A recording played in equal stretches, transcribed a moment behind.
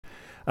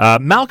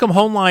Malcolm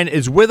Hoenlein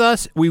is with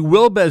us. We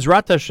will,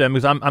 Be'ezrat Hashem,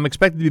 because I'm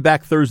expected to be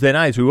back Thursday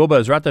night, so we will,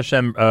 Be'ezrat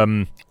Hashem,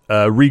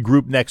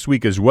 regroup next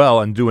week as well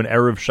and do an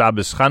Erev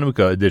Shabbos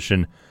Chanukah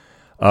edition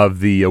of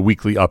the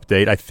weekly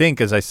update. I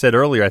think, as I said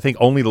earlier, I think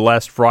only the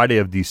last Friday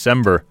of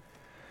December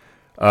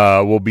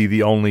will be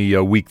the only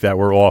week that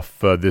we're off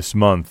this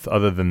month.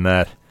 Other than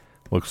that,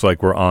 looks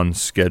like we're on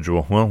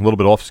schedule. Well, a little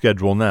bit off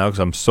schedule now because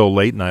I'm so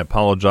late, and I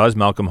apologize.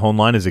 Malcolm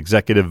Hoenlein is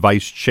Executive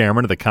Vice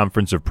Chairman of the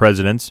Conference of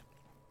Presidents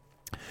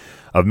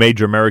of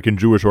Major American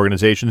Jewish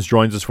Organizations,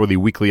 joins us for the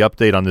weekly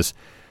update on this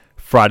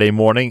Friday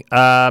morning.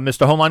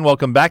 Mr. Hoenlein,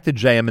 welcome back to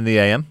JM in the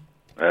AM.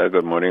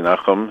 Good morning,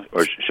 Nachum,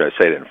 or should I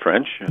say it in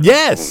French?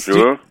 Yes.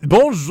 Bonjour.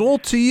 Bonjour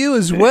to you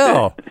as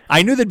well.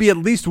 I knew there'd be at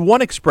least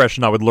one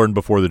expression I would learn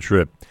before the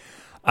trip.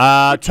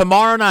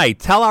 Tomorrow night,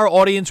 tell our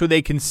audience where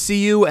they can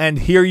see you and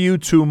hear you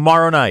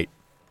tomorrow night.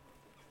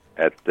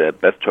 At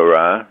Beth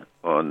Torah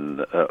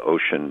on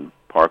Ocean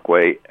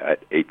Parkway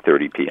at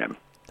 8:30 p.m.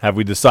 Have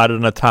we decided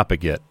on a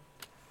topic yet?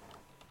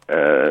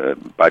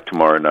 By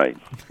tomorrow night.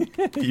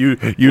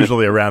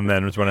 Usually around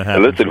then is when it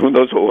happens. Listen, who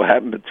knows what will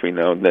happen between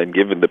now and then?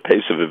 Given the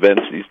pace of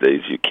events these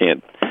days, you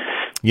can't.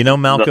 You know,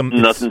 Malcolm,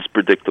 nothing's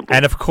predictable.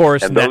 And of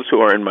course, those who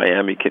are in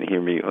Miami can hear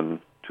me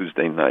on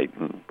Tuesday night.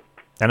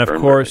 And of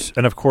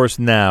course,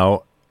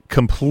 now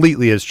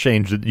completely has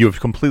changed. You have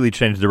completely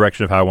changed the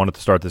direction of how I wanted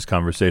to start this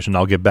conversation.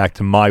 I'll get back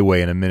to my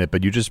way in a minute,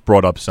 but you just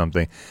brought up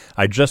something.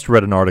 I just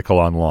read an article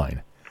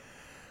online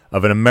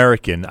of an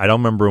American, I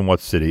don't remember in what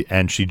city,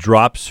 and she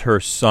drops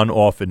her son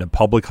off in a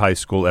public high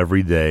school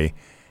every day,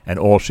 and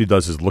all she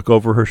does is look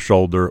over her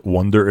shoulder,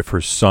 wonder if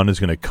her son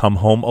is going to come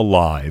home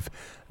alive.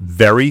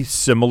 Very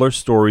similar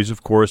stories,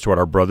 of course, to what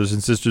our brothers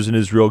and sisters in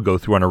Israel go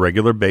through on a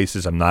regular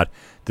basis. I'm not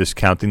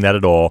discounting that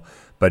at all.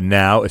 But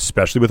now,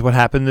 especially with what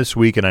happened this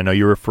week, and I know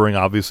you're referring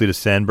obviously to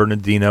San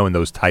Bernardino and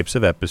those types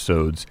of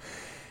episodes,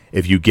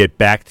 if you get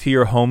back to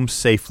your home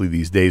safely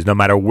these days, no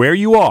matter where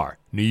you are,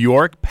 New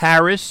York,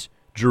 Paris,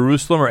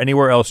 Jerusalem, or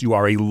anywhere else, you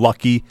are a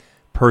lucky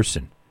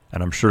person,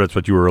 and I'm sure that's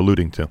what you were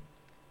alluding to.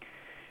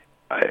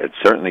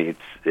 Certainly,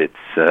 it's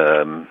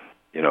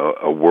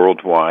a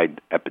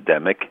worldwide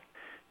epidemic,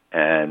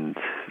 and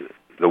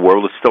the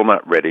world is still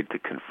not ready to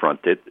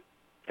confront it.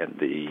 And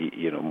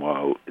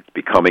while it's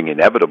becoming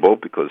inevitable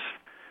because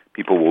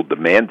people will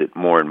demand it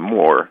more and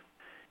more,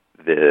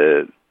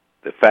 the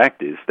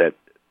fact is that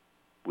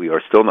we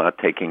are still not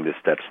taking the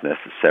steps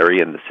necessary,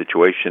 and the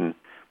situation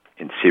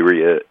in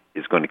Syria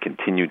is going to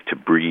continue to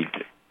breed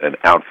an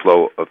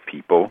outflow of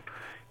people.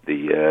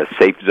 The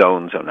safe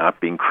zones are not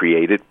being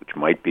created, which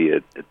might be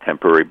a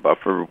temporary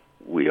buffer.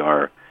 We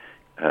are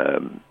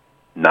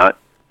not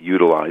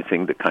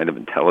utilizing the kind of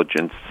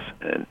intelligence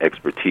and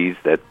expertise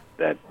that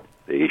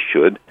they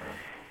should.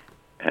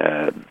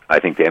 I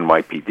think the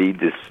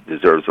NYPD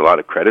deserves a lot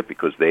of credit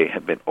because they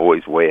have been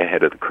always way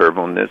ahead of the curve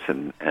on this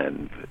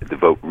and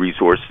devote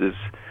resources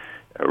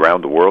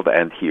around the world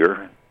and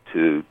here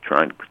to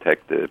trying to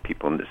protect the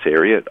people in this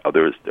area.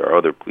 There are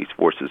other police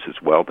forces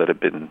as well that have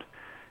been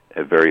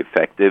very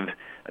effective.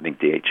 I think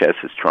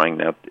DHS is trying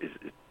now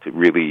to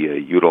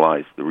really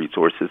utilize the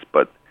resources,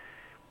 but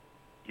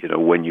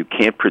when you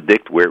can't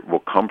predict where it will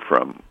come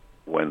from,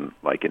 when,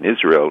 like in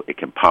Israel, it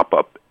can pop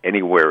up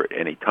anywhere at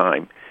any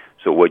time.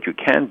 So what you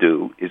can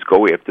do is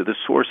go after the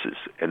sources,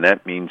 and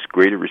that means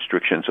greater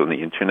restrictions on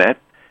the Internet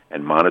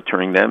and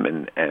monitoring them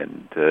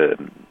and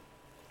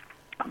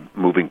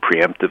moving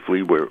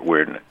preemptively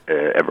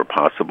wherever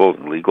possible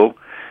and legal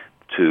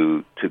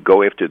to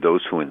go after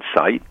those who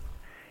incite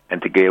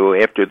and to go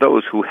after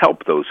those who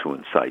help those who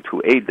incite, who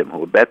aid them,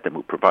 who abet them,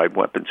 who provide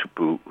weapons,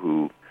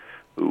 who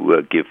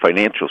give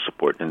financial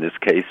support. In this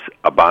case,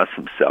 Abbas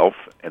himself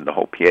and the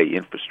whole PA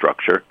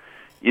infrastructure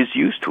is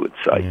used to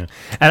incite. Yeah.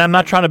 And I'm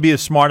not trying to be a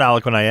smart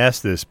aleck when I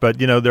ask this, but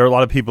there are a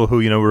lot of people who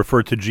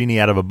refer to genie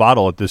out of a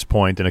bottle at this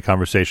point in a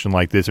conversation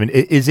like this. I mean,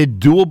 is it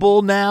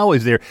doable now?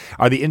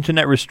 Are the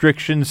internet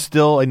restrictions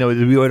still?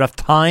 Do we have enough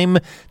time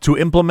to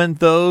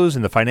implement those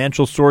and the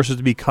financial sources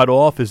to be cut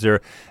off? Is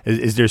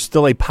there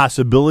still a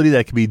possibility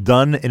that can be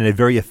done in a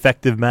very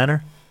effective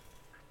manner?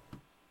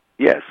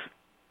 Yes.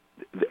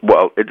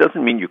 Well, it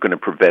doesn't mean you're going to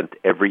prevent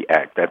every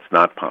act. That's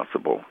not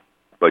possible.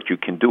 But you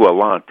can do a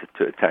lot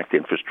to attack the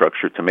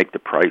infrastructure, to make the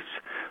price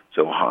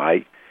so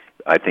high.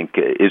 I think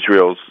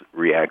Israel's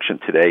reaction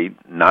today,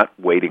 not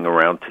waiting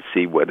around to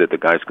see whether the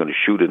guy's going to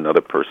shoot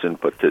another person,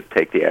 but to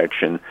take the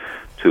action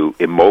to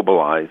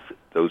immobilize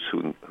those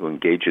who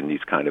engage in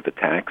these kind of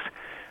attacks,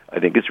 I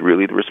think it's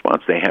really the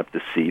response. They have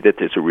to see that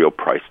there's a real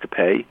price to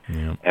pay.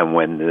 Yeah. And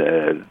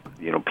when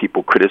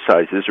people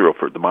criticize Israel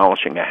for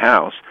demolishing a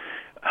house,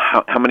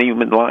 how many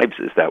human lives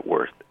is that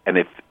worth? And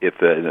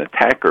if an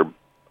attacker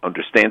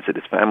understands that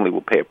his family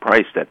will pay a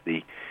price, that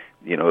the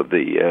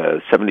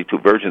 72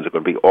 virgins are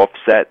going to be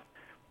offset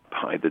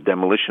by the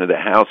demolition of the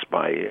house,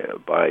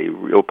 by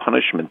real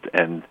punishment,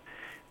 and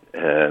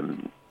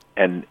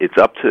it's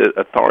up to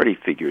authority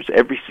figures.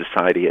 Every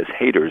society has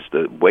haters.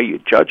 The way you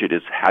judge it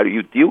is how do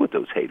you deal with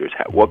those haters?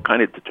 What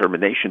kind of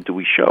determination do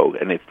we show?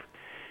 And if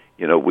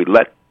we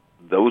let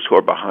those who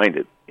are behind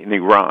it in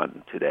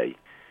Iran today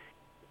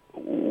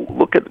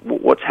look at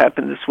what's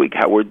happened this week,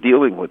 how we're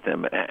dealing with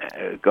them.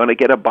 Going to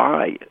get a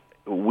buy.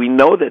 We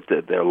know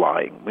that they're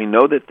lying. We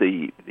know that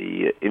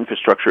the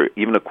infrastructure,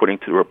 even according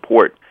to the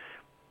report,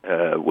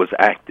 was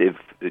active,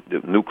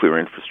 the nuclear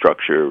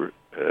infrastructure,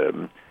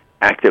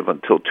 active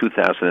until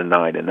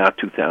 2009 and not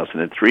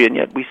 2003, and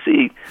yet we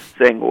see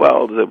saying,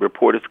 well, the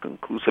report is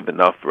conclusive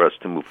enough for us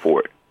to move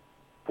forward.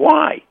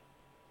 Why?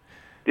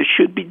 There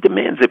should be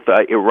demands. If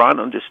Iran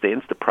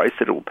understands the price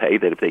that it will pay,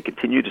 that if they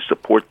continue to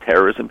support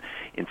terrorism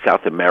in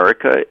South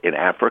America, in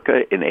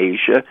Africa, in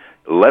Asia,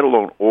 let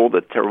alone all the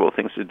terrible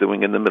things they're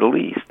doing in the Middle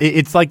East.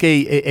 It's like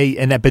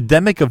an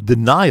epidemic of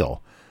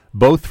denial,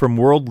 both from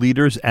world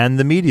leaders and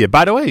the media.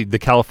 By the way, the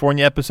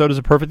California episode is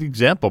a perfect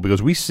example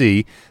because we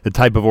see the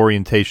type of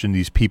orientation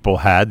these people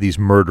had, these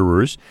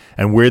murderers,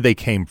 and where they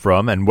came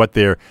from and what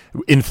their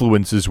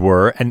influences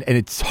were. And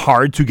it's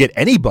hard to get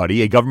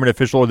anybody, a government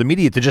official or the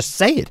media, to just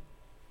say it.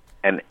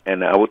 And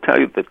I will tell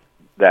you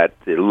that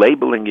the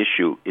labeling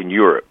issue in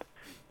Europe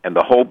and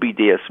the whole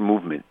BDS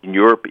movement in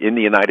Europe, in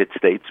the United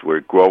States,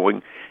 we're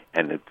growing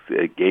and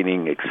it's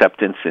gaining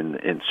acceptance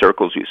in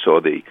circles. You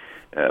saw the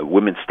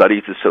Women's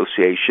Studies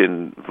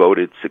Association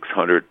voted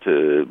 600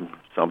 to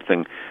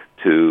something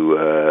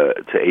to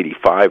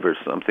 85 or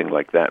something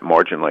like that,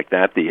 margin like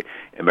that. The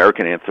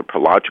American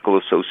Anthropological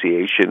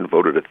Association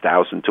voted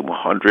 1,000 to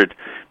 100,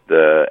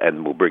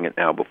 and will bring it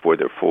now before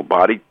their full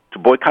body, to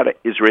boycott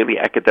Israeli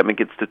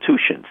academic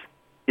institutions.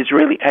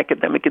 Israeli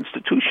academic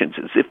institutions,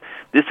 as if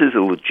this is a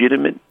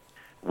legitimate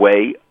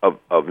way of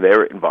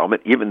their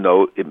involvement, even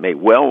though it may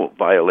well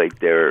violate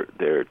their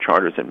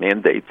charters and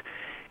mandates.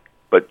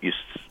 But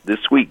this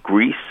week,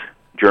 Greece,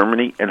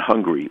 Germany, and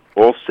Hungary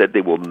all said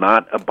they will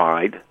not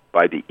abide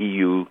by the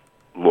EU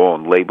law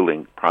on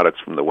labeling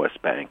products from the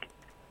West Bank.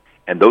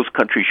 And those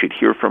countries should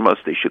hear from us.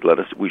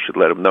 We should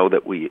let them know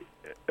that we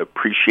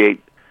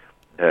appreciate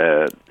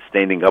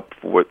standing up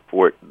for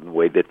it in the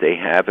way that they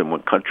have. And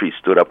when countries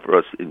stood up for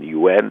us in the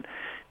UN,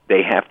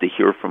 they have to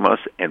hear from us,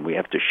 and we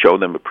have to show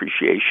them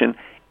appreciation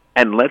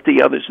and let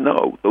the others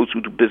know, those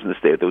who do business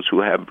there, those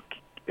who have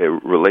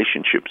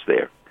relationships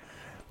there.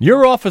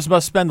 Your office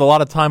must spend a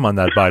lot of time on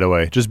that, by the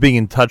way, just being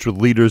in touch with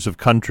leaders of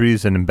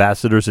countries and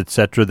ambassadors,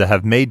 etc., that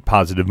have made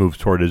positive moves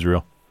toward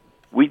Israel.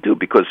 We do,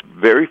 because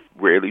very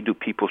rarely do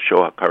people show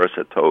hakaras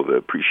hatov,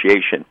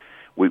 appreciation.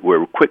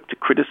 We're quick to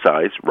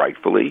criticize,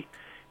 rightfully,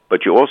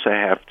 but you also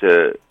have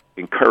to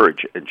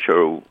encourage and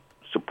show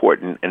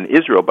support. And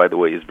Israel, by the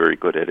way, is very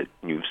good at it.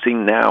 You've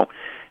seen now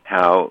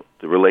how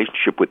the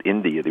relationship with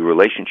India, the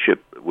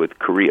relationship with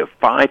Korea,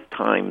 5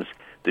 times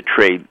the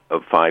trade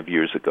of 5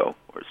 years ago,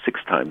 or 6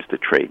 times the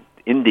trade.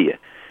 India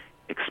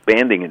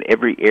expanding in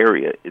every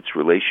area its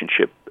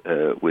relationship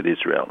with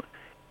Israel.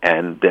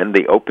 And then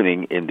the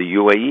opening in the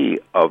UAE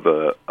of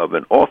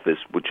an office,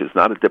 which is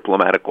not a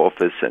diplomatic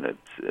office, and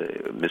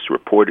it's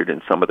misreported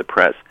in some of the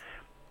press.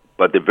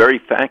 But the very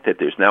fact that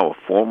there's now a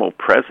formal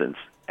presence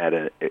at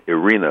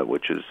IRENA,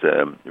 which is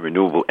the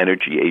Renewable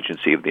Energy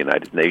Agency of the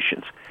United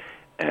Nations,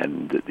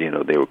 and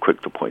they were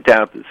quick to point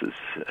out this is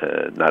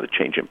not a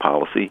change in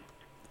policy,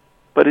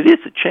 but it is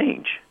a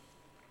change,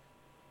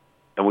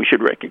 and we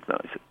should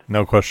recognize it.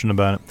 No question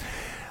about it.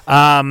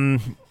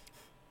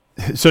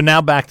 So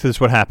now back to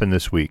what happened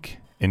this week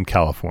in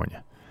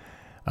California.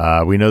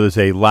 We know there's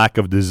a lack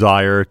of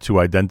desire to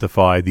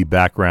identify the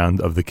background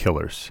of the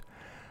killers.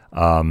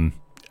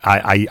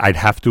 I'd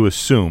have to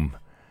assume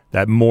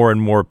that more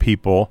and more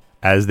people,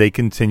 as they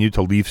continue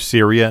to leave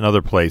Syria and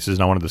other places,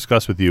 and I want to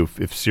discuss with you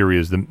if Syria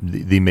is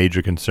the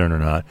major concern or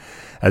not,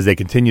 as they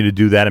continue to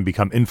do that and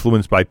become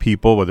influenced by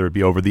people, whether it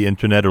be over the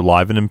internet or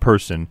live and in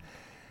person,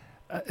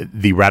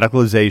 the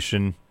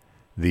radicalization,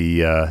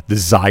 the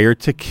desire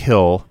to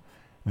kill,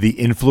 the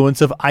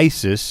influence of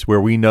ISIS,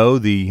 where we know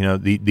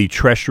the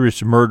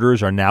treacherous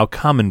murders are now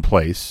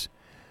commonplace,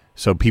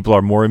 so people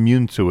are more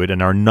immune to it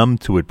and are numb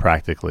to it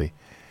practically.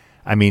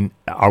 I mean,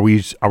 are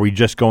we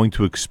just going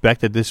to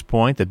expect at this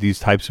point that these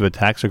types of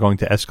attacks are going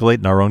to escalate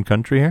in our own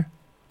country here?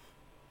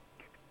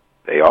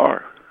 They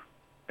are,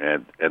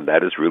 and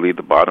that is really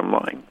the bottom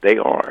line. They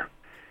are,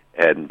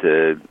 and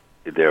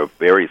there are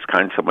various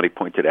kinds. Somebody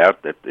pointed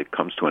out that it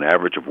comes to an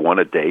average of 1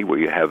 a day where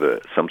you have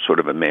some sort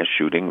of a mass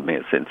shooting,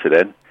 mass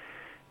incident,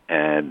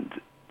 and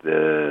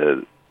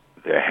there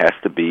has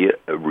to be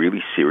a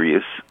really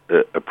serious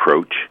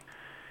approach.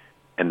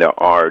 And there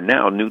are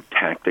now new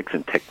tactics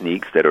and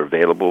techniques that are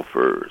available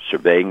for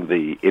surveying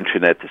the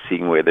Internet, to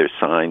seeing where there's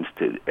signs,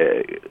 to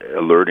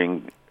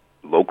alerting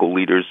local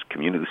leaders,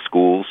 community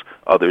schools,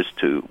 others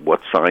to what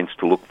signs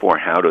to look for,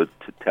 how to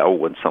tell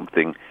when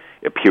something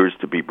appears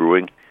to be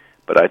brewing.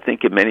 But I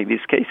think in many of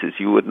these cases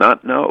you would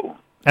not know.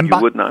 And you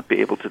would not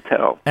be able to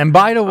tell. And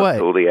by the way,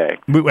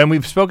 and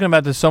we've spoken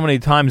about this so many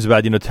times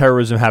about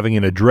terrorism having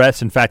an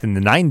address. In fact, in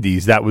the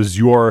 90s, that was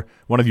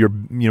one of your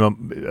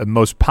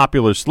most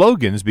popular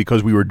slogans,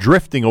 because we were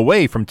drifting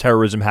away from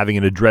terrorism having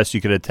an address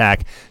you could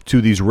attack,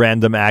 to these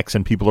random acts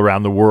and people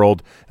around the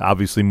world,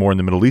 obviously more in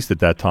the Middle East at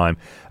that time,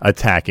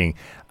 attacking.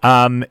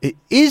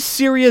 Is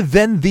Syria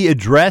then the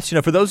address?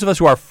 For those of us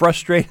who are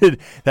frustrated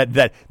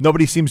that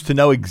nobody seems to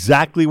know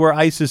exactly where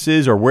ISIS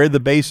is or where the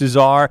bases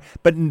are,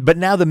 but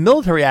now the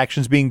military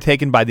actions being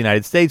taken by the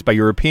United States, by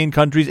European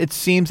countries, it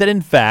seems that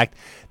in fact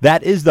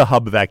that is the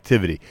hub of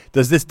activity.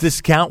 Does this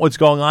discount what's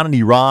going on in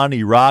Iran,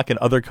 Iraq, and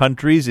other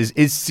countries?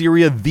 Is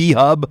Syria the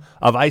hub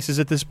of ISIS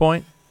at this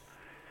point?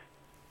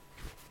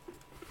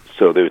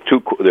 So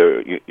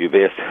you've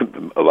asked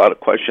a lot of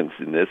questions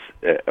in this,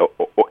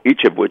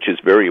 each of which is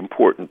very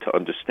important to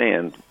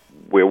understand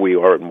where we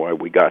are and why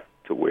we got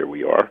to where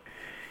we are.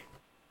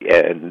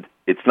 And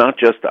it's not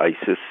just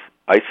ISIS.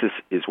 ISIS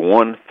is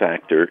one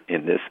factor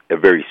in this, a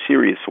very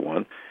serious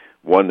one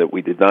that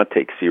we did not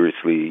take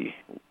seriously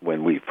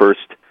when we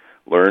first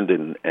learned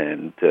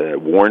and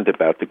warned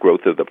about the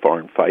growth of the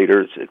foreign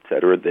fighters,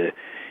 etc.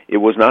 It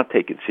was not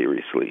taken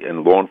seriously,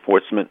 and law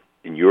enforcement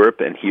in Europe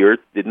and here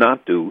did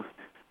not do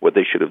what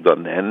they should have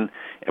done then.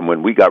 And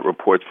when we got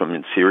reports from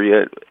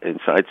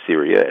inside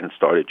Syria, and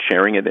started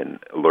sharing it and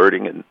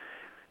alerting, and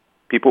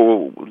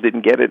people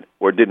didn't get it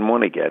or didn't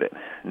want to get it.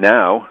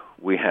 Now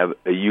we have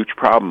a huge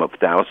problem of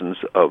thousands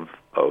of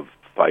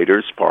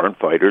fighters, foreign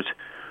fighters,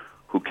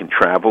 who can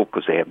travel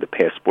because they have the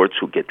passports,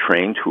 who get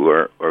trained, who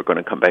are going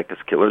to come back as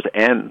killers,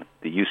 and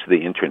the use of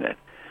the Internet.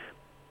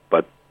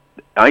 But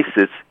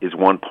ISIS is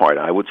one part.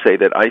 I would say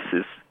that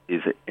ISIS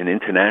is an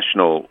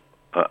international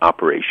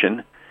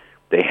operation.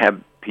 They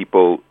have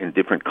people in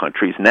different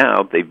countries.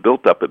 Now they've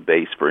built up a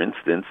base, for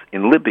instance,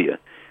 in Libya,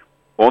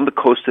 on the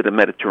coast of the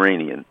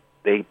Mediterranean.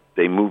 They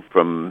moved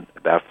from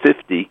about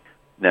 50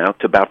 now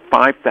to about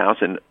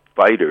 5,000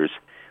 fighters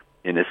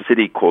in a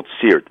city called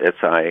Sirte,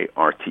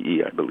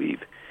 Sirte, I believe.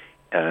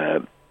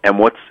 And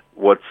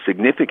what's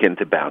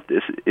significant about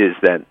this is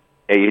that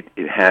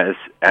it has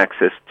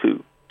access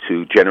to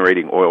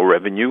generating oil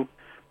revenue.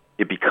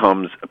 It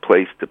becomes a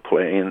place to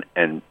play in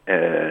and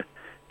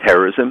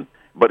terrorism.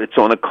 But it's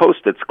on a coast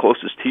that's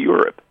closest to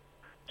Europe.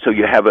 So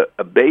you have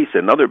a base,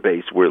 another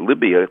base, where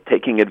Libya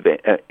taking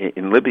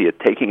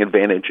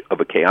advantage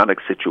of a chaotic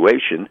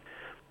situation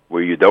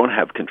where you don't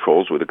have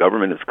controls, where the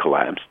government has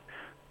collapsed,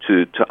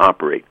 to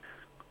operate.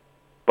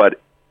 But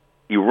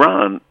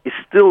Iran is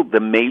still the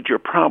major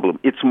problem.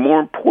 It's more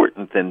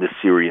important than the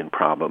Syrian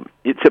problem.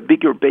 It's a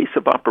bigger base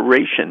of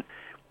operation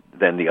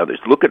than the others.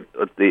 Look at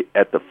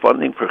the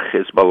funding for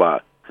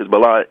Hezbollah.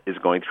 Hezbollah is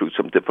going through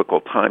some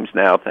difficult times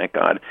now, thank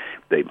God.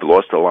 They've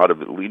lost a lot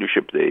of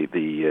leadership,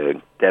 the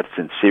deaths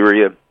in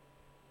Syria.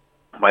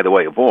 By the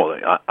way, of all,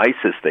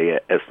 ISIS, they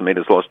estimate,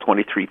 has lost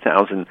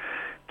 23,000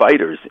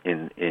 fighters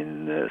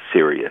in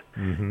Syria.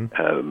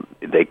 Mm-hmm.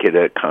 They get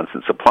a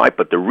constant supply,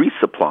 but the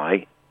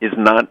resupply is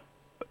not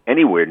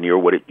anywhere near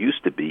what it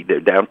used to be. They're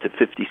down to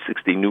 50,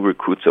 60 new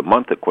recruits a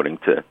month, according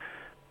to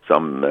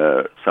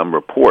some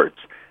reports.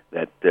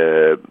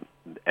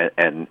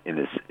 And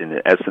in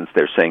essence,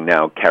 they're saying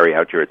now, carry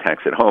out your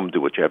attacks at home,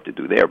 do what you have to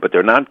do there. But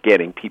they're not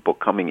getting people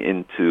coming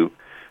into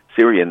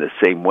Syria in the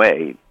same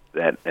way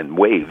and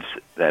waves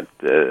that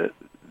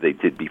they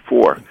did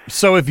before.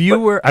 So if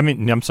you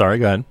I'm sorry,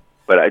 go ahead.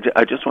 But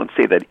I just want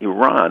to say that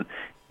Iran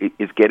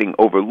is getting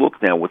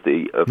overlooked now with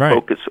the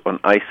focus on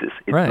ISIS.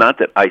 It's not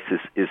that ISIS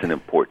isn't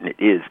important.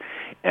 It is.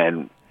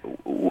 And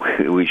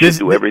we should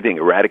do everything,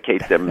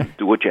 eradicate them,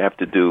 do what you have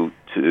to do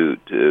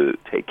to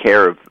take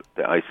care of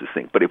the ISIS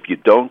thing. But if you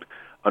don't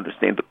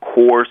understand, the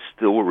core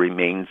still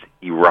remains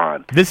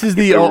Iran. If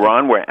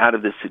Iran were out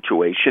of this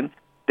situation,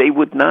 they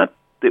would not,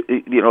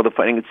 the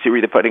fighting in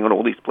Syria, the fighting in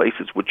all these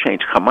places would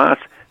change. Hamas,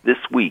 this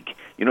week,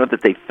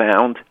 that they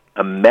found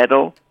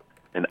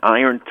an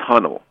iron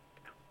tunnel.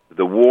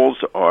 The walls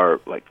are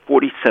like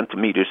 40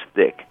 centimeters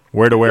thick.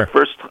 Where to where? The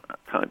first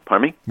time,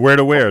 pardon me? Where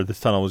to where this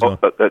tunnel was going?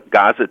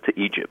 Gaza to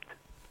Egypt.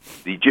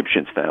 The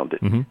Egyptians found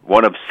it. Mm-hmm.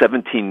 One of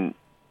 17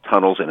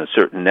 tunnels in a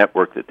certain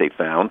network that they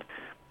found.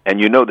 And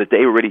you know that they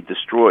already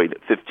destroyed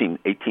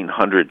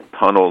 1,800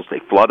 tunnels. They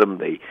flood them,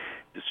 they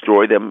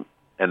destroy them,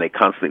 and they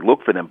constantly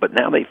look for them. But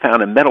now they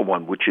found a metal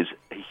one, which is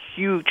a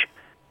huge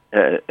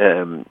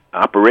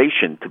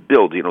operation to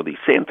build. These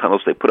sand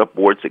tunnels, they put up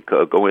boards that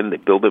go in, they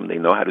build them, they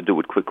know how to do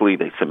it quickly,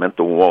 they cement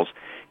the walls.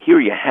 Here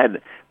you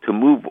had to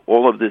move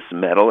all of this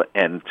metal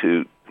and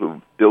to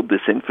build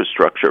this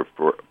infrastructure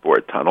for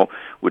a tunnel,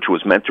 which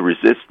was meant to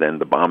resist then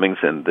the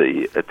bombings and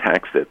the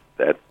attacks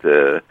that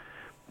the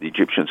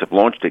Egyptians have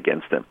launched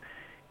against them.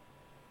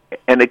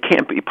 And it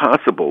can't be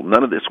possible.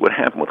 None of this would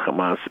happen with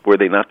Hamas were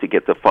they not to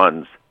get the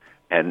funds.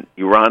 And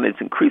Iran is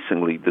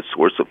increasingly the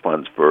source of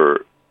funds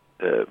for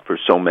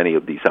so many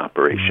of these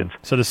operations.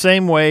 So the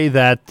same way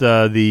that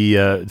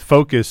the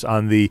focus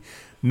on the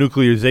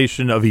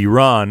nuclearization of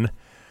Iran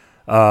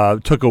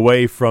took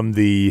away from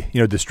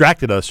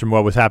distracted us from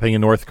what was happening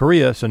in North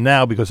Korea. So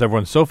now, because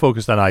everyone's so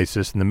focused on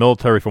ISIS and the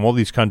military from all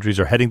these countries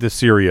are heading to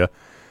Syria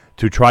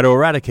to try to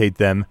eradicate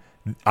them,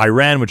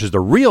 Iran, which is the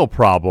real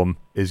problem,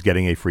 is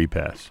getting a free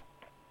pass.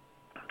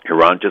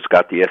 Iran just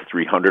got the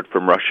S-300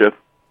 from Russia,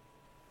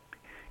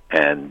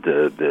 and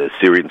the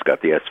Syrians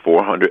got the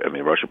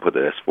S-400. Russia put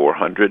the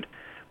S-400.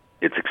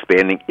 It's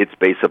expanding its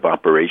base of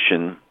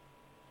operation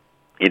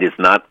It is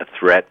not a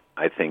threat,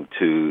 I think,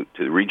 to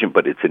the region,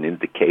 but it's an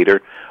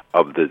indicator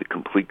of the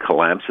complete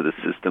collapse of the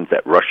systems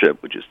that Russia,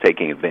 which is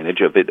taking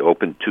advantage of it,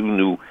 opened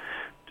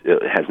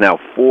has now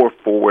 4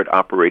 forward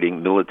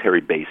operating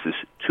military bases,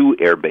 2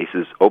 air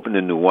bases, opened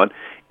a new one,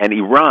 and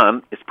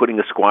Iran is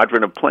putting a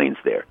squadron of planes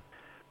there.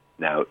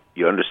 Now,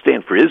 you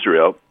understand, for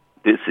Israel,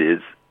 this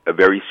is a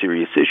very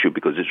serious issue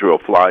because Israel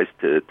flies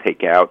to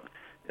take out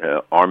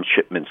arms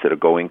shipments that are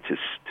going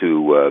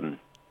to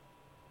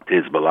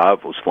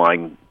Hezbollah. Was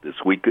flying this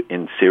week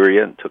in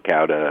Syria and took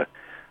out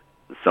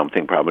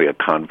probably a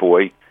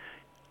convoy.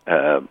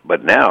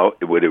 But now,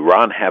 with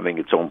Iran having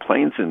its own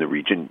planes in the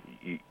region,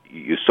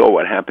 you saw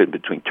what happened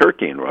between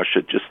Turkey and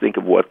Russia. Just think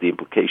of what the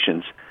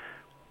implications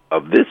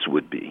of this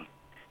would be.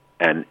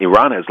 And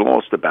Iran has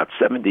lost about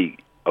 70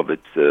 of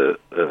its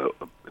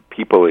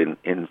people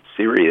in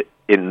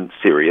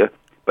Syria,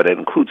 but it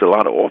includes a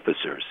lot of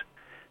officers.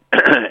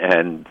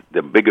 And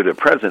the bigger the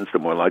presence, the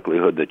more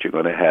likelihood that you're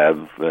going to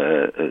have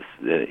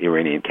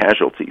Iranian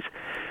casualties.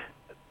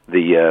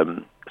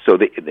 Your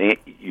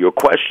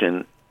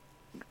question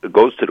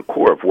goes to the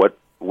core of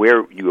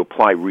where you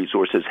apply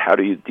resources, how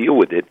do you deal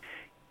with it,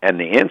 and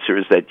the answer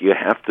is that you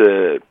have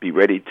to be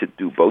ready to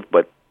do both.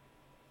 But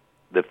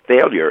the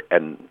failure,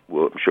 and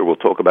I'm sure we'll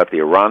talk about the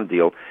Iran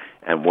deal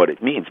and what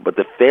it means, but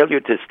the failure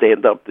to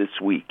stand up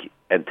this week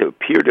and to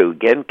appear to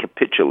again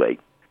capitulate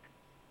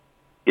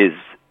is,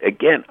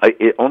 again,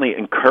 it only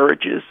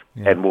encourages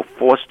and will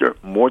foster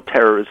more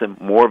terrorism,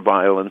 more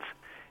violence,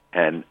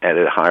 and at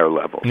a higher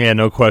level. Yeah,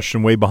 no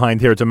question. Way behind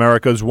here. It's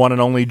America's one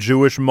and only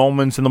Jewish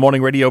Moments in the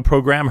Morning radio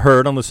program,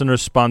 heard on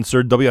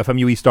listeners-sponsored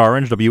WFMU East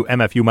Orange,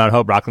 WMFU Mount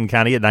Hope, Rockland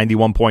County at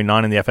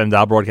 91.9 in the FM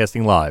dial,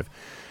 broadcasting live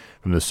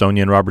from the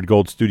Sonia and Robert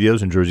Gold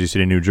studios in Jersey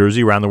City, New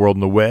Jersey, around the world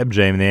on the web,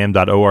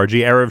 jmnam.org.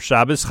 Erev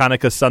Shabbos,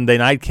 Hanukkah Sunday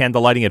night,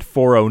 candle lighting at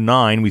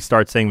 4:09. We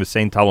start saying the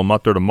St.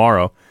 Talmud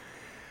tomorrow.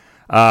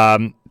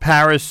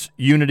 Paris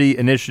Unity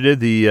Initiative,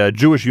 the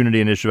Jewish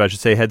Unity Initiative, I should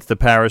say, heads to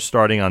Paris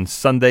starting on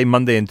Sunday.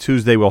 Monday and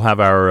Tuesday we'll have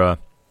our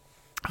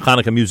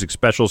Hanukkah music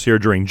specials here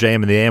during JM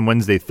and the AM.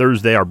 Wednesday,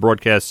 Thursday, our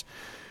broadcasts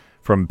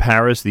from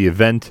Paris, the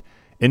event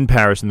in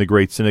Paris in the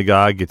Great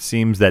Synagogue. It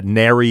seems that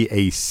nary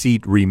a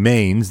seat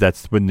remains.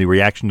 That's been the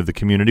reaction of the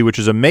community, which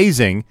is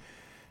amazing.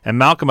 And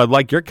Malcolm, I'd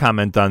like your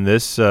comment on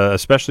this,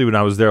 especially when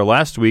I was there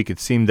last week. It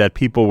seemed that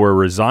people were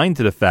resigned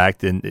to the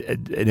fact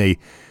in a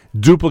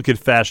duplicate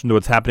fashion to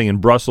what's happening in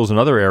Brussels and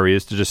other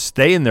areas to just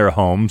stay in their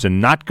homes and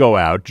not go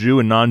out, Jew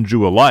and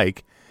non-Jew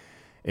alike,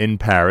 in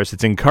Paris.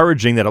 It's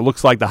encouraging that it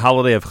looks like the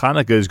holiday of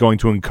Hanukkah is going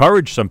to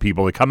encourage some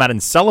people to come out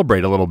and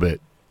celebrate a little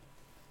bit.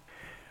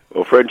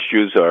 Well, French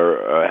Jews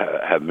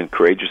have been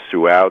courageous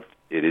throughout.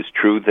 It is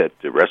true that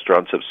the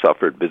restaurants have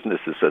suffered,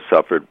 businesses have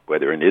suffered,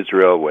 whether in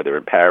Israel, whether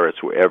in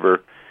Paris,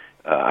 wherever.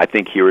 I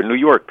think here in New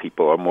York,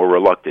 people are more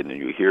reluctant, and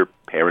you hear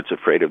parents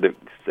afraid of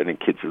sending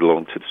kids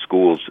alone to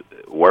schools,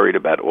 worried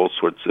about all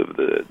sorts of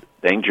the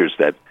dangers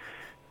that.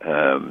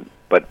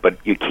 But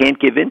you can't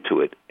give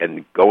into it.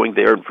 And going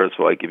there, and first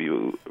of all, I give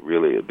you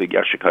really a big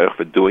yasher koach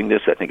for doing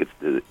this. I think it's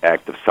the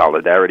act of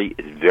solidarity.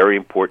 It's very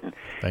important.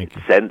 Thank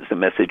you. It sends a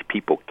message.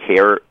 People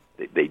care.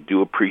 They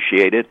do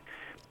appreciate it.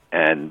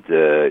 And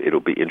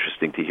it'll be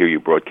interesting to hear you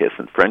broadcast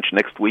in French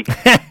next week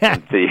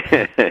and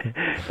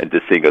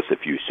to sing us a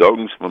few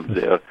songs from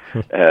there.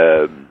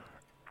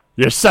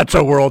 You're such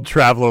a world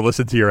traveler.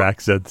 Listen to your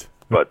accent.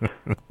 But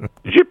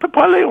je peux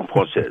parler en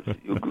français.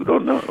 You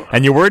don't know.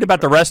 And you're worried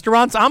about the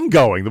restaurants? I'm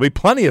going. There'll be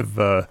plenty of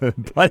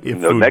food.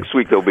 Next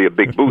week there'll be a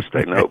big boost,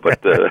 I know,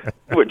 but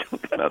we're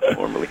doing that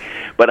normally.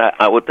 But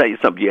I will tell you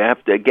something. You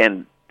have to,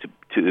 again,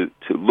 to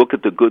look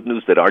at the good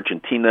news that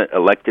Argentina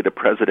elected a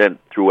president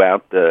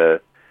throughout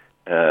the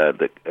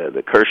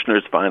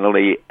Kirchners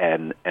finally,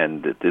 and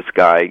that this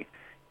guy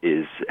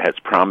has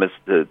promised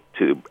to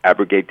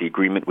abrogate the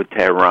agreement with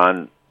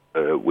Tehran,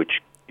 which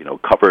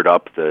covered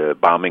up the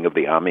bombing of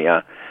the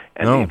Amia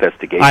and the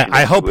investigation.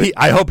 I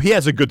hope he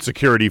has a good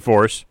security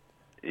force.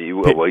 He's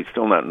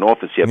still not in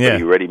office yet, but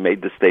he already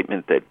made the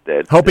statement that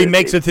hope he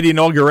makes it to the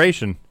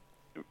inauguration.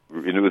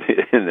 Renew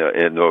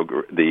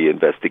the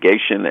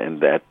investigation, and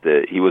that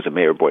he was a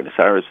mayor of Buenos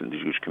Aires, and the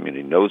Jewish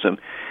community knows him.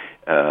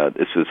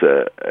 This was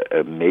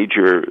a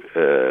major...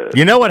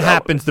 you know what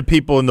happens to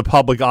people in the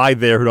public eye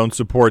there who don't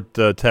support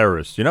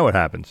terrorists? You know what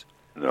happens?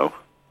 No.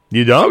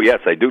 You don't? Oh,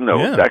 yes, I do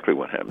know exactly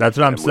what happens. That's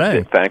what I'm saying.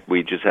 In fact,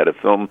 we just had a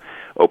film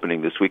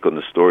opening this week on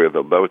the story of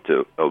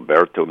Alberto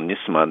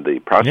Nisman, the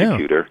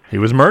prosecutor. He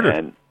was murdered.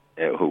 And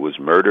who was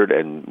murdered,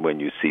 and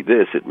when you see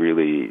this, it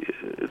really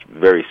is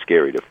very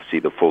scary to see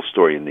the full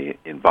story in the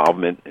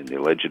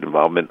alleged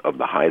involvement of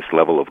the highest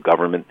level of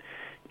government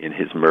in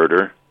his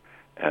murder.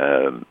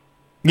 It's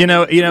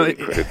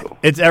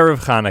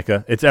Erev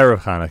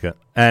Hanukkah.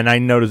 And I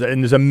noticed,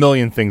 and there's a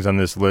million things on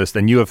this list,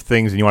 and you have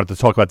things, and you wanted to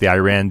talk about the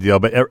Iran deal,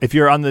 but if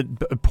you're on the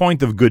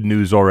point of good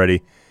news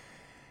already,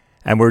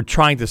 and we're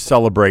trying to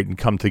celebrate and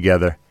come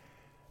together,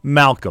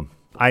 Malcolm,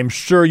 I'm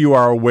sure you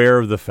are aware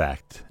of the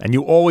fact, and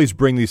you always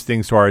bring these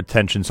things to our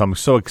attention, so I'm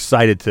so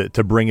excited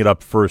to bring it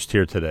up first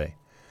here today.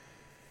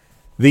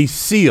 The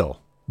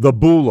seal, the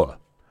bula,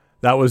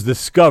 that was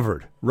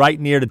discovered right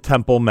near the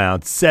Temple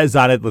Mount. Says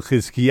on it,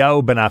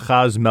 Chizkiyahu ben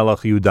Achaz melech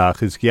Yehuda,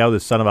 Chizkiyahu the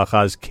son of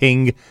Achaz,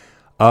 king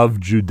of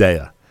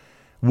Judea.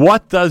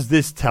 What does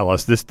this tell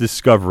us, this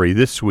discovery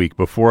this week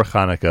before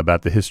Hanukkah,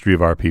 about the history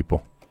of our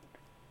people?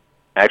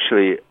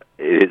 Actually,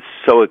 it is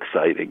so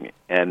exciting.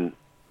 And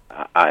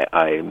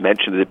I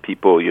mentioned to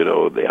people,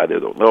 they either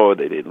don't know or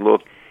they didn't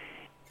look.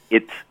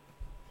 It's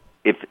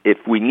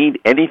if we need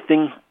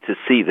anything to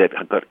see that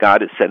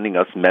God is sending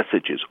us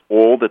messages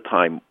all the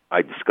time.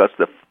 I discussed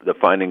the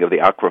finding of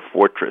the Accra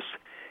fortress.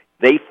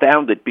 They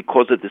found it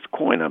because of this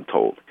coin, I'm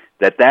told.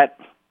 That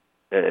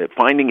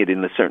finding it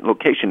in a certain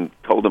location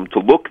told them to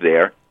look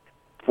there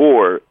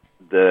for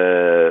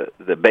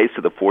the base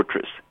of the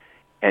fortress.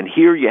 And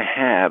here you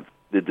have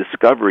the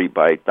discovery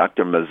by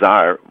Dr.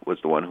 Mazar, was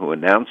the one who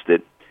announced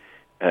it,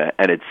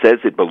 and it says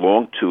it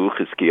belonged to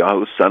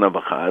Chizkiyahu, son of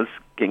Achaz,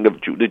 king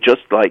of Judah,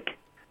 just like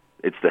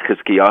it's the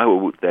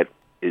Chizkiyahu that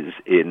is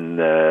in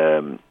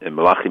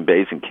Malachim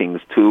Beis in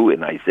Kings 2,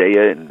 in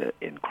Isaiah,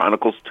 in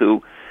Chronicles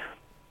 2.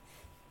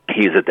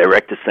 He's a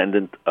direct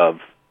descendant of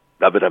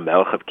David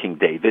HaMelech, of King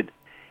David,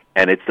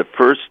 and it's the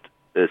first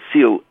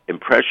seal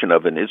impression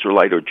of an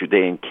Israelite or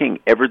Judean king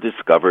ever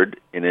discovered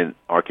in an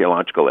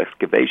archaeological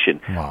excavation.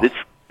 Wow.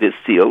 This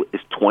seal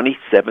is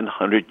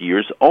 2,700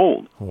 years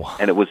old, wow.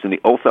 And it was in the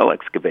Ophel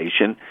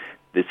excavation.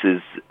 This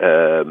is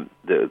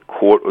the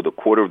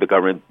quarter of the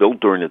government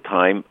built during the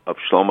time of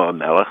Shlomo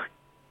HaMelech,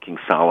 King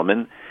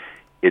Solomon.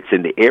 It's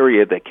in the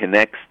area that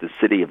connects the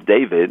city of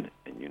David,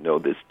 and you know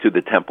this, to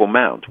the Temple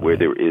Mount, where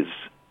there is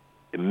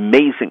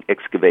amazing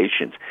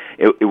excavations.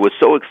 It was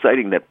so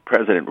exciting that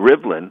President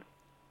Rivlin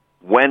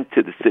went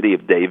to the city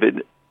of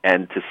David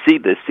and to see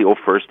this seal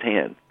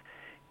firsthand.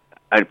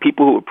 And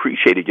people who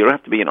appreciate it, you don't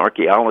have to be an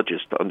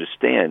archaeologist to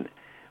understand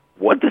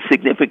what the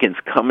significance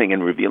coming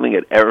and revealing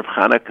at Erev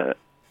Hanukkah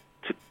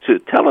to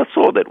tell us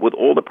all that with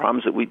all the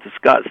problems that we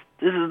discussed,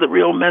 this is the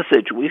real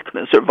message. We're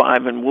going to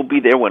survive, and we'll be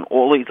there when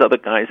all these other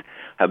guys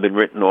have been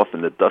written off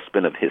in the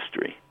dustbin of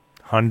history.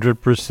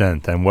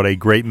 100%. And what a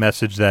great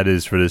message that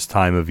is for this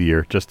time of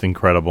year. Just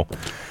incredible.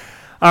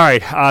 All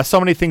right. So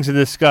many things to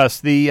discuss.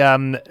 The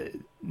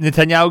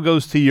Netanyahu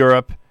goes to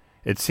Europe.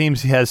 It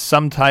seems he has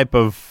some type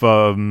of,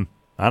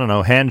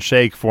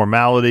 handshake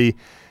formality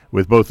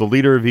with both the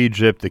leader of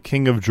Egypt, the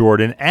king of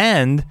Jordan,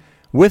 and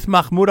with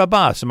Mahmoud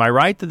Abbas. Am I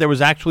right that there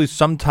was actually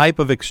some type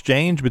of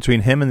exchange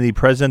between him and the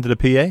president of the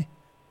PA?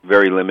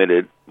 Very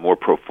limited, more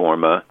pro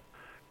forma.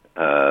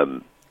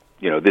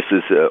 This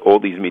is all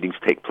these meetings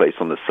take place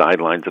on the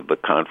sidelines of the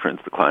conference,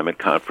 the climate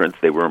conference.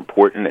 They were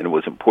important, and it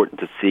was important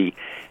to see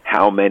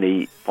how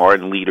many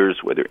foreign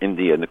leaders, whether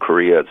India and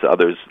Korea, as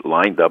others,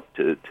 lined up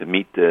to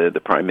meet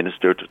the prime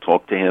minister, to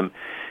talk to him.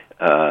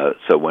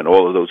 So when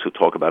all of those who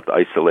talk about the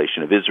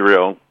isolation of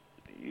Israel,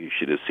 you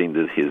should have seen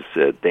his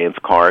dance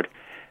card.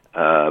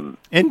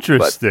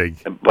 Interesting.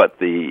 But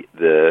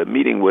the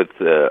meeting with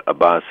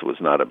Abbas was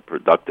not a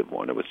productive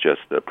one. It was just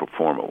a pro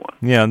forma one.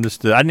 Yeah,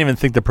 understood. I didn't even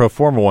think the pro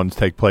forma ones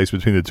take place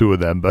between the two of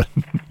them, but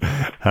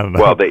I don't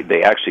know. Well,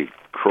 they actually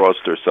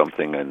crossed or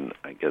something, and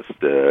I guess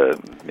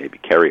maybe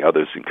Kerry,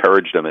 others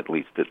encouraged them at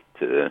least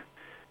to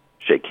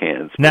shake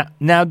hands.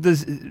 Now,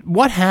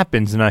 what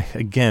happens? And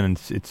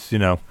it's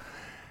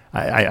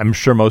I'm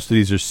sure most of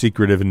these are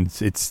secretive, and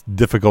it's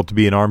difficult to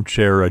be an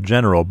armchair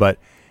general, but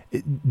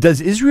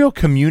does Israel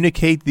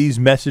communicate these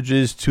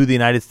messages to the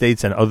United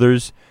States and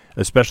others,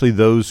 especially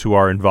those who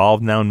are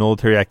involved now in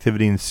military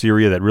activity in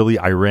Syria, that really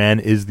Iran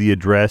is the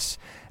address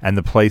and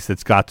the place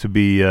that's got to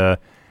be,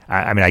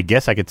 I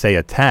guess I could say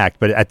attacked,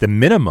 but at the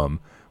minimum,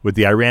 with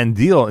the Iran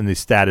deal in the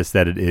status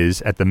that it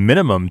is, at the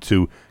minimum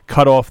to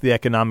cut off the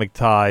economic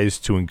ties,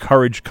 to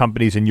encourage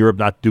companies in Europe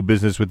not to do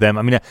business with them.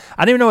 I mean,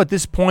 I don't even know at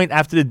this point,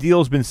 after the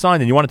deal's been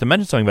signed, and you wanted to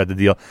mention something about the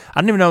deal, I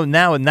don't even know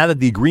now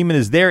that the agreement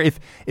is there, if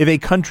a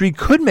country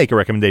could make a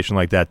recommendation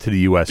like that to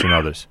the U.S. and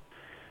others.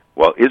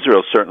 Well,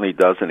 Israel certainly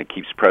does, and it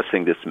keeps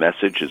pressing this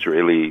message.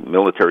 Israeli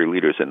military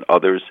leaders and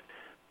others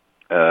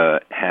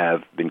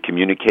have been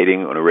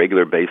communicating on a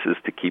regular basis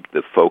to keep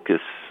the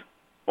focus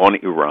on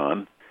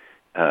Iran.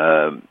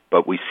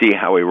 But we see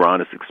how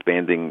Iran is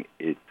expanding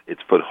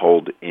its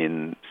foothold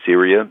in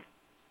Syria,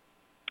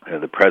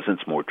 the presence,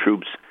 more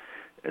troops,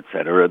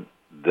 etc.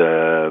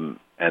 And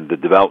the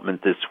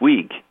development this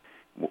week,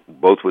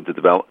 both with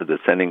the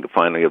sending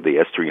finally of the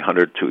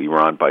S-300 to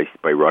Iran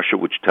by Russia,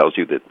 which tells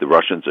you that the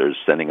Russians are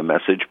sending a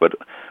message, but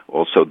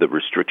also the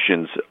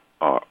restrictions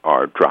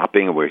are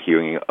dropping, and we're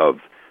hearing of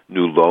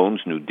new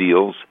loans, new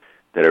deals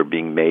that are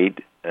being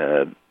made.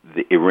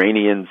 The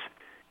Iranians,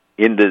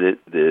 in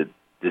the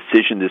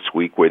decision this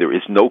week where there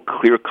is no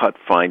clear-cut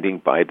finding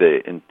by the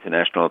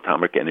International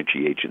Atomic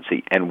Energy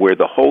Agency, and where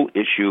the whole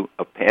issue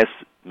of past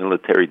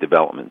military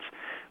developments,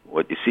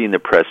 what you see in the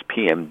press,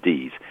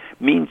 PMDs,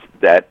 means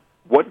that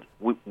what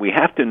we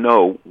have to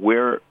know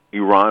where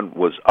Iran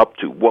was up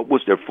to, what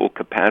was their full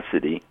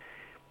capacity,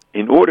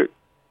 in order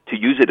to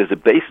use it as a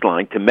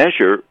baseline to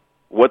measure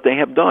what they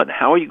have done.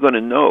 How are you going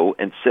to know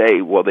and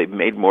say, well, they've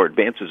made more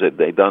advances, have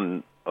they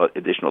done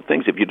additional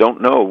things, if you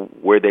don't know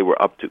where they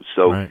were up to?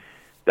 So. Right.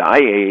 The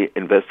IAEA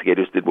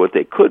investigators did what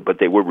they could, but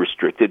they were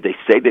restricted. They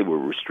say they were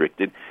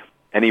restricted,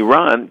 and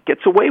Iran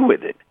gets away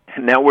with it.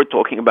 And now we're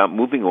talking about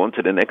moving on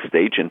to the next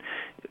stage, and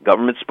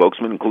government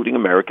spokesmen, including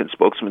American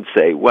spokesmen,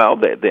 say, well,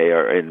 they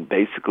are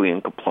basically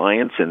in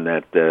compliance, and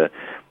that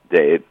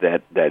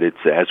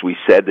it's, as we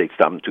said, they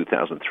stopped in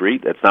 2003.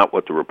 That's not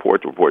what the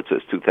report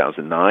says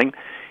 2009.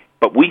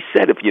 But we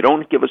said, if you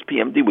don't give us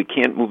PMD, we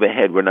can't move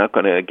ahead. We're not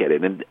going to get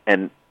it.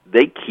 And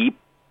they keep,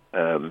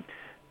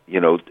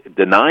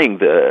 denying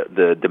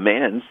the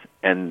demands,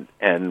 and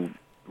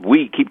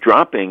we keep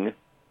dropping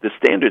the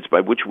standards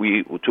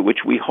to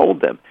which we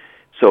hold them.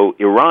 So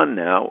Iran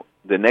now,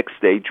 the next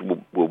stage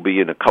will be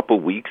in a couple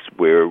weeks,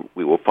 where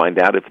we will find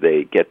out if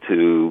they get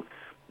to,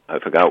 I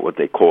forgot what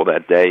they call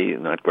that day,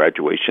 not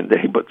graduation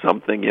day, but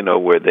something,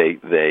 where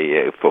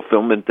they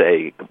fulfillment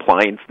day,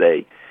 compliance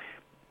day.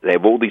 They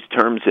have all these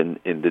terms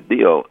in the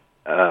deal,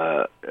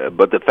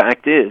 but the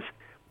fact is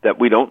that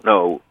we don't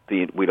know,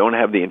 we don't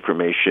have the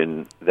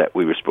information that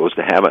we were supposed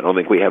to have. I don't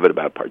think we have it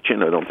about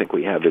Parchin. I don't think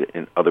we have it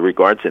in other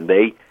regards, and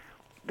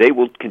they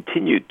will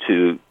continue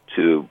to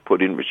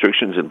put in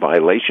restrictions and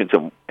violations,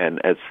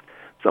 and as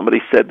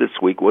somebody said this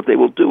week, what they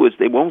will do is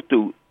they won't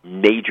do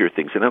major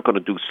things. They're not going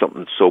to do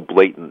something so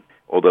blatant,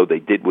 although they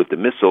did with the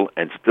missile,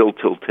 and still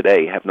till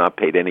today have not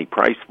paid any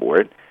price for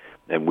it.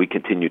 And we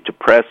continue to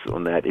press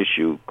on that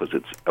issue because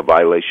it's a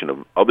violation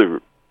of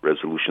other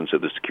resolutions of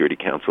the Security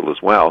Council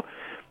as well.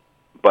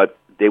 But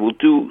they will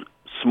do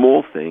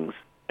small things,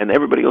 and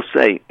everybody will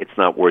say it's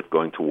not worth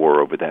going to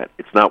war over that.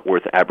 It's not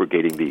worth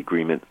abrogating the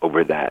agreement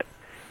over that.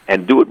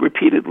 And do it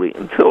repeatedly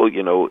until,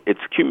 it's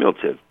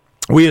cumulative.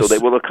 So they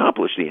will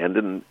accomplish the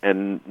end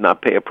and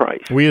not pay a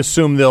price. We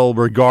assume they'll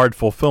regard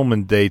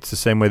fulfillment dates the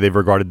same way they've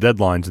regarded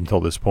deadlines until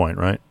this point,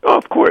 right? Oh,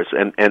 of course.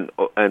 And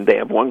they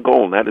have one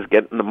goal, and that is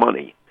getting the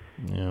money.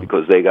 Yeah.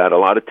 Because they got a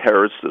lot of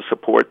terrorists to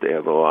support. They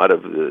have a lot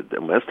of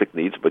domestic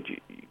needs, but you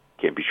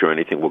can't be sure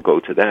anything will go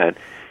to that.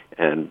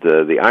 And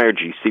the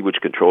IRGC, which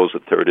controls a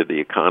third of the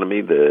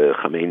economy, the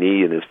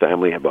Khamenei and his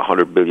family have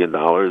 $100 billion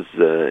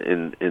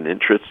in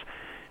interest.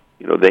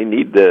 They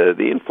need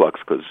the influx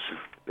because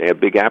they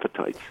have big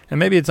appetites. And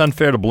maybe it's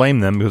unfair to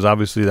blame them because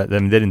obviously they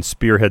didn't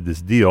spearhead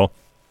this deal.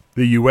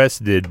 The U.S.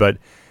 did, but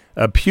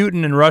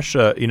Putin and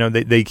Russia,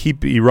 they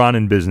keep Iran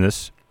in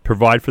business,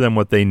 provide for them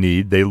what they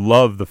need. They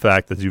love the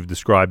fact, that you've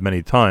described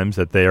many times,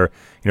 that they are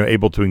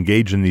able to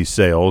engage in these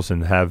sales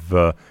and have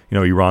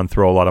Iran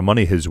throw a lot of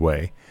money his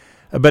way.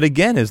 But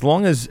again, as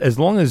long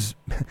as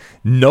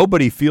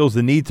nobody feels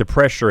the need to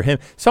pressure him.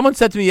 Someone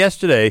said to me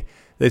yesterday,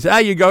 they said,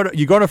 you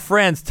go to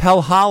France,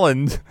 tell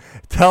Holland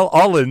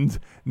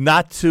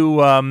not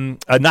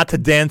to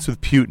dance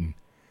with Putin.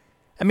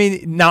 I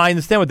mean, now I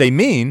understand what they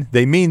mean.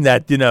 They mean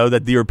that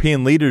that the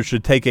European leaders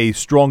should take a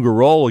stronger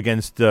role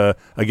against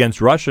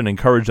Russia and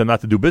encourage them not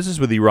to do business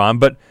with Iran.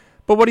 But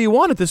what do you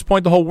want at this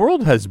point? The whole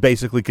world has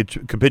basically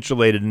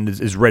capitulated and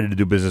is ready to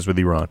do business with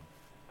Iran.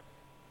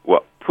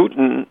 Well,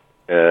 Putin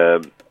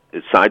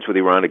sides with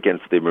Iran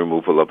against the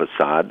removal of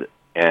Assad,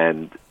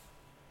 and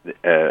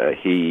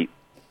he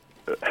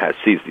has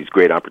seized these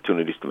great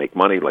opportunities to make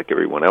money like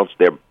everyone else.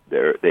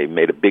 They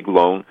made a big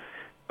loan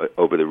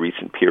over the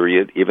recent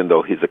period, even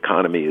though his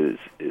economy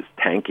is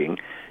tanking,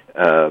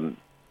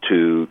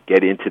 to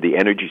get into the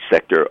energy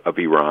sector of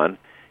Iran.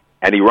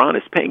 And Iran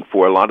is paying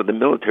for a lot of the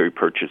military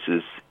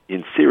purchases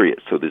in Syria.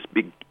 So there's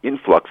big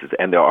influxes,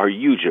 and there are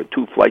huge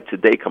 2 flights a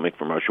day coming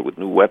from Russia with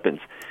new weapons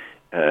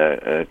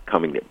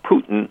coming there.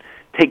 Putin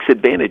takes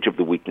advantage of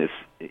the weakness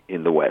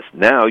in the West.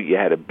 Now you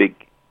had a big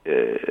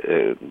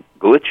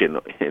glitch in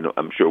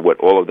I'm sure what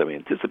all of them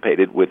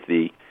anticipated with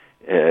the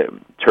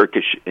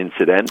Turkish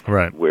incident,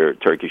 right, where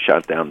Turkey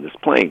shot down this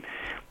plane.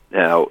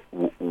 Now,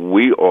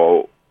 we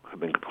all have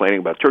been complaining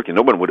about Turkey.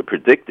 No one would have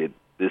predicted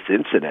this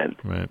incident.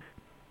 Right.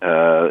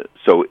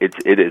 So it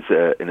is,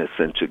 in a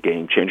sense, a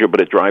game changer,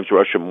 but it drives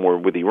Russia more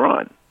with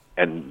Iran.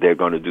 And they're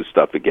going to do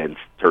stuff against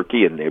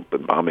Turkey, and they've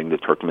been bombing the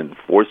Turkmen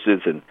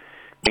forces. And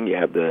you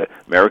have the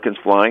Americans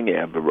flying, you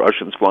have the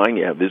Russians flying,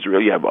 you have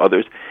Israel, you have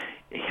others.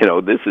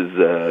 This is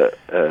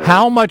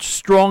how much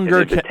stronger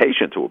an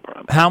invitation to a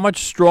problem. How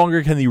much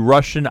stronger can the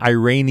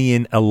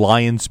Russian-Iranian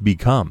alliance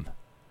become?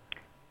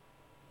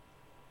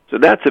 So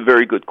that's a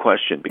very good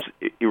question, because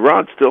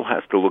Iran still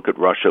has to look at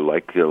Russia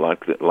like a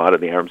lot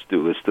of the Arabs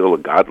do. They're still a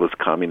godless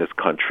communist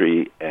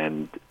country,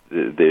 and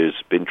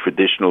there's been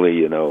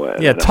traditionally,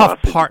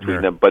 tough partner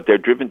between them, but they're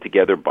driven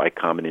together by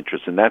common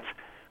interests, and that's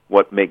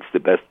what makes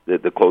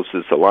the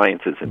closest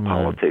alliances in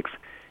politics.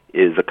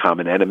 Is a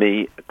common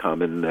enemy, a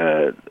common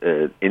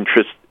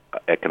interest,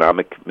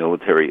 economic,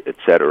 military,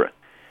 etc.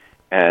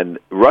 And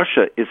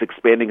Russia is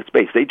expanding its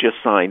base. They just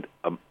signed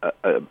a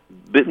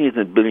billions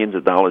and billions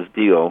of dollars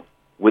deal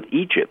with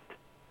Egypt,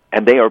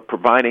 and they are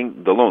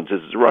providing the loans.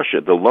 This is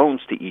Russia, the loans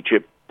to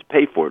Egypt to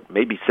pay for it,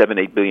 maybe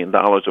 $7-8 billion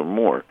or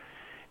more.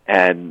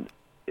 And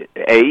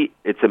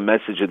it's a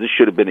message that this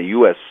should have been a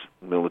U.S.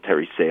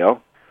 military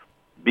sale.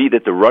 B,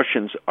 that the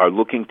Russians are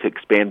looking to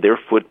expand their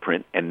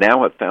footprint and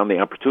now have found the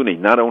opportunity,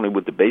 not only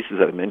with the bases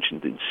I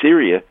mentioned in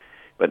Syria,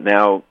 but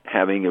now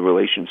having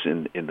relations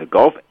in the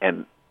Gulf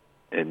and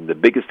in the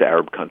biggest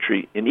Arab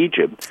country in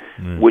Egypt,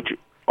 which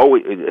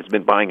always has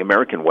been buying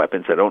American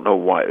weapons. I don't know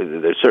why.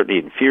 They're certainly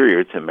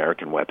inferior to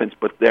American weapons,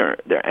 but they're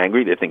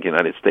angry. They think the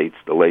United States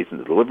delays in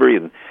the delivery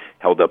and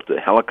held up the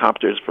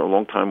helicopters for a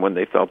long time when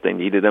they felt they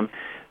needed them.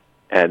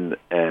 And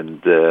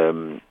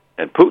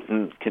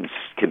Putin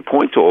can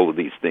point to all of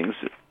these things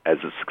as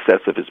a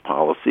success of his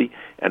policy,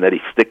 and that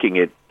he's sticking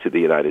it to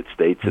the United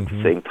States at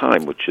the same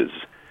time, which is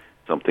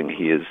something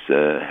he is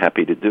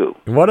happy to do.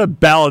 What a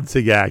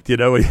balancing act,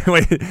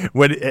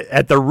 when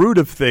at the root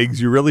of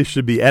things you really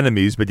should be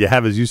enemies, but you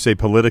have, as you say,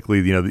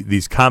 politically,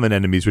 these common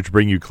enemies which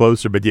bring you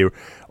closer, but you're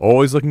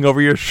always looking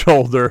over your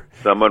shoulder.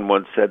 Someone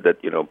once said that,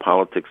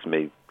 politics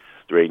make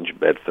strange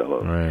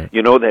bedfellows. Right.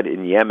 You know that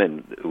in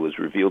Yemen, it was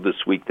revealed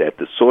this week that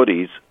the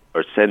Saudis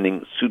are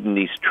sending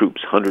Sudanese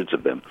troops, hundreds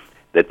of them,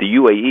 that the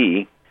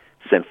UAE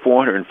sent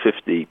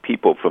 450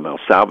 people from El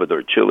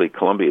Salvador, Chile,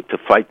 Colombia to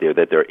fight there,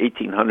 that there are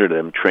 1,800 of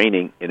them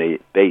training in a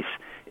base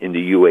in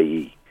the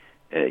UAE,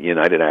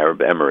 United Arab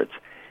Emirates.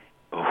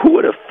 Who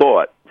would have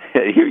thought,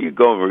 here you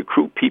go and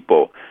recruit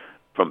people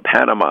from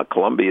Panama,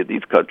 Colombia,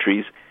 these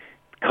countries,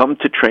 come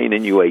to train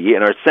in UAE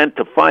and are sent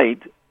to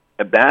fight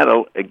a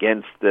battle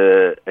against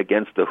the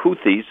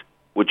Houthis,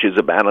 which is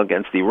a battle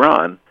against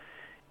Iran.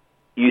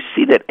 You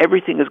see that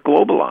everything is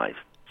globalized.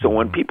 So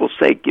when people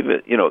say, "Give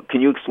it," can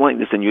you explain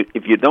this? And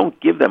if you don't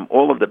give them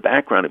all of the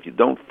background, if you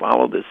don't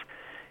follow this,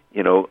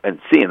 and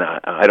see, and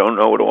I don't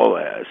know it all.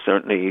 I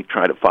certainly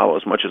try to follow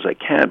as much as I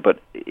can, but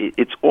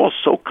it's all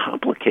so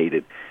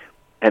complicated,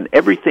 and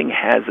everything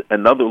has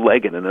another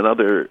leg and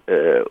another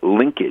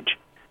linkage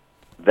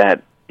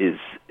that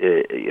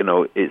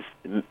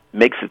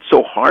makes it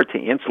so hard to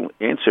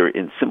answer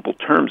in simple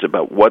terms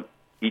about what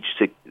is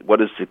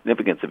the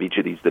significance of each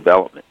of these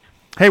developments.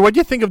 Hey, what do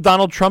you think of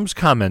Donald Trump's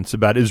comments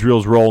about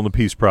Israel's role in the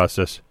peace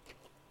process?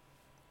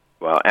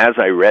 Well, as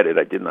I read it,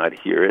 I did not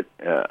hear it.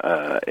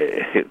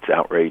 It's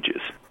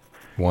outrageous.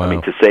 Wow. I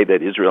mean, to say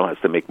that Israel has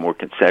to make more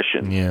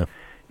concessions. Yeah.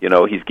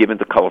 He's given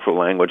the colorful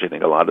language. I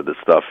think a lot of the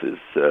stuff is,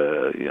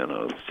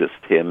 it's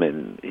just him,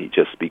 and he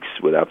just speaks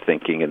without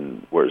thinking.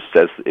 And where it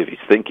says if he's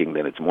thinking,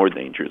 then it's more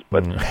dangerous.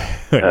 But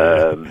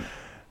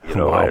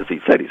Wow. As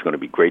he said, he's going to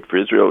be great for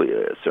Israel. He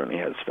certainly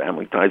has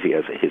family ties. He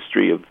has a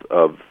history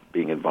of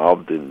being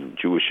involved in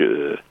Jewish,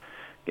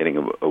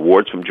 getting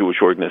awards from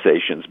Jewish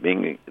organizations,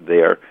 being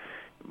there.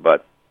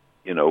 But,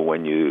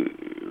 when you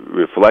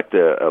reflect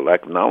a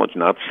lack of knowledge,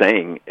 not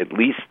saying, at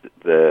least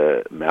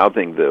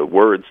mouthing the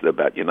words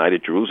about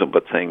United Jerusalem,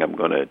 but saying, I'm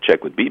going to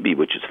check with Bibi,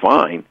 which is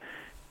fine,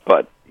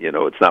 but,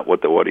 it's not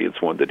what the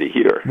audience wanted to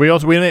hear. We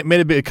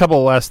made a couple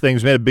of last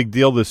things. We made a big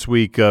deal this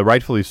week,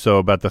 rightfully so,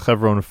 about the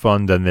Chevron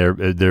Fund and their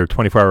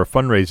 24-hour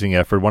fundraising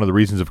effort. One of the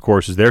reasons, of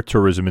course, is their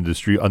tourism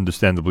industry,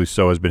 understandably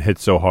so, has been hit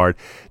so hard.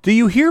 Do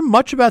you hear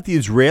much about the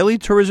Israeli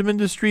tourism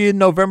industry in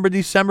November,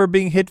 December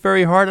being hit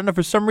very hard? I don't know,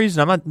 for some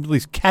reason, I'm not at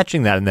least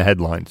catching that in the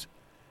headlines.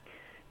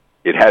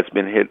 It has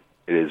been hit.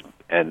 It is,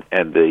 and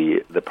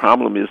the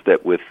problem is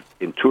that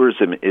in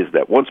tourism is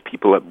that once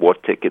people have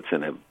bought tickets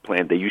and have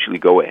planned, they usually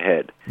go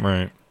ahead.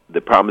 Right. The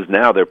problem is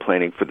now they're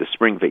planning for the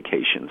spring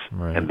vacations,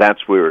 right. And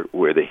that's where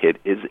the hit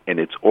is. And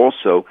it's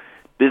also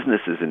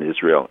businesses in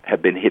Israel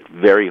have been hit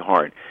very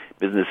hard.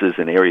 Businesses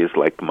in areas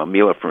like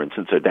Mamila, for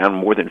instance, are down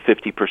more than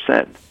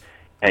 50%.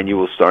 And you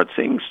will start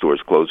seeing stores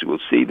close. You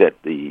will see that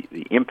the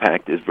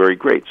impact is very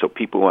great. So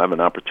people will have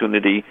an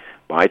opportunity,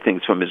 buy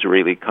things from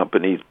Israeli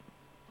companies,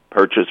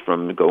 purchase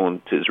from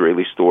going to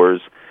Israeli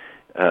stores.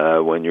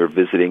 When you're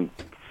visiting,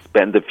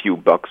 spend a few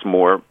bucks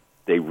more.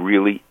 They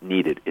really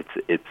need it.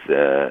 It's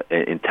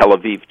in Tel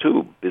Aviv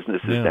too.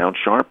 Business is down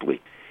sharply,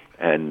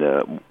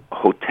 and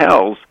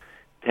hotels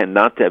tend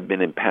not to have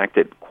been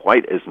impacted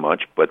quite as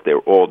much, but they're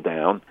all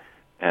down.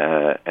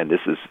 And this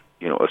is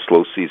a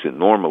slow season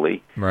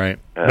normally. Right,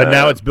 but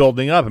now it's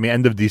building up. I mean,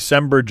 end of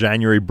December,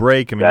 January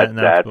break. I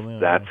mean,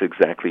 that's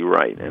exactly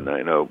right. And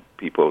I know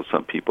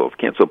some people have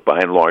canceled. By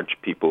and large,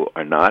 people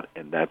are not,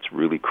 and that's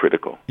really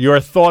critical.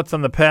 Your thoughts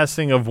on the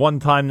passing of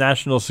one-time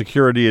National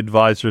Security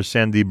Advisor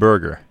Sandy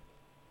Berger?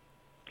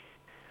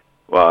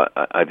 Well,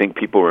 I think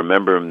people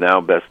remember him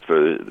now best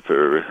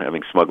for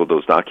having smuggled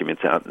those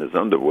documents out in his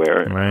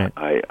underwear. Right.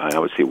 I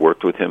obviously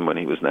worked with him when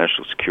he was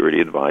National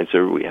Security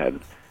Advisor. We had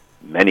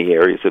many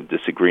areas of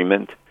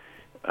disagreement,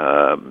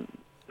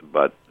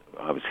 but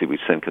obviously we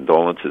send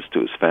condolences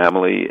to his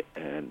family,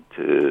 and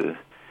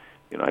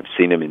I've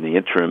seen him in the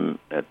interim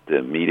at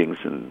the meetings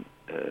and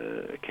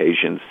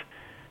occasions.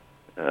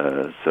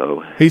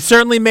 So he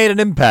certainly made an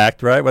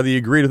impact, right? Whether you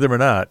agreed with him or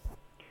not.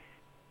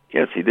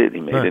 Yes, he did.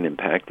 He made an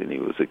impact, and he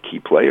was a key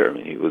player. I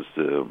mean,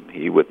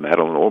 he with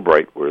Madeleine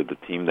Albright were the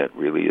team that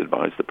really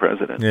advised the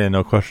president. Yeah,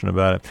 no question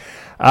about it.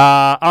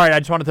 All right, I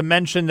just wanted to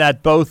mention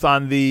that both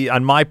on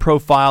my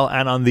profile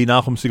and on the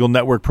Nachum Segal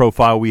Network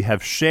profile, we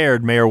have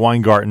shared Meir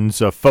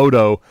Weingarten's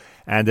photo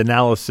and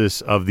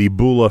analysis of the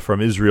Bula from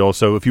Israel.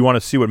 So if you want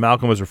to see what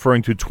Malcolm was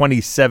referring to,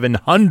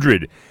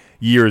 2,700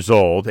 years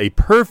old, a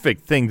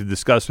perfect thing to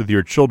discuss with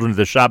your children at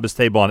the Shabbos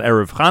table on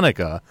Erev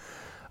Hanukkah.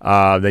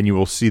 then you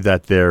will see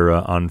that there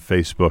on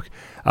Facebook.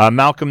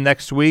 Malcolm,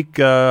 next week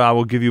I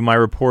will give you my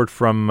report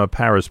from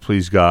Paris,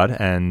 please God,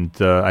 and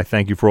I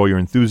thank you for all your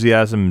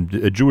enthusiasm.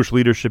 Jewish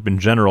leadership in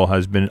general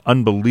has been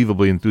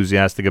unbelievably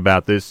enthusiastic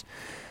about this.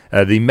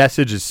 The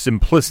message is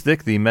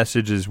simplistic. The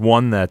message is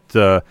one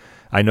that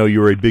I know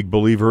you're a big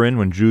believer in.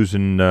 When Jews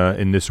in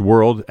this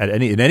world,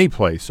 in any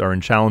place, are in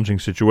challenging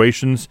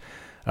situations,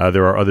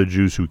 there are other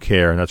Jews who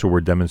care, and that's what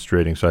we're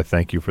demonstrating. So I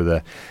thank you for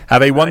that.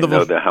 Have a wonderful.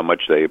 I know how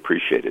much they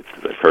appreciate it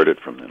because I've heard it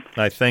from them.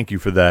 I thank you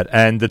for that.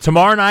 And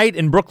tomorrow night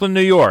in Brooklyn,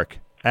 New York,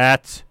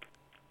 at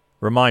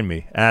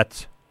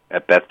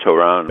Beth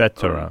Torah. Beth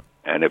Torah.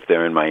 And if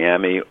they're in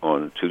Miami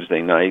on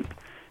Tuesday night,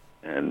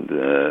 and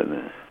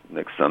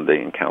next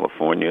Sunday in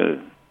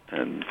California,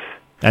 and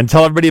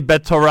tell everybody at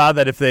Bet Torah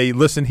that if they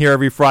listen here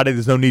every Friday,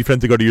 there's no need for them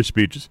to go to your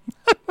speeches.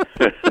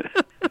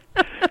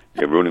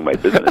 You're ruining my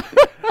business.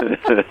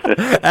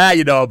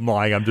 I'm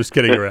lying. I'm just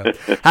kidding around.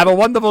 Have a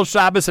wonderful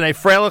Shabbos and a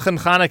Freilich and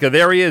Hanukkah.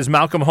 There he is,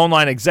 Malcolm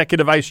Hoenlein,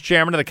 Executive Vice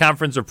Chairman of the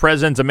Conference of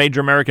Presidents of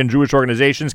Major American Jewish Organizations.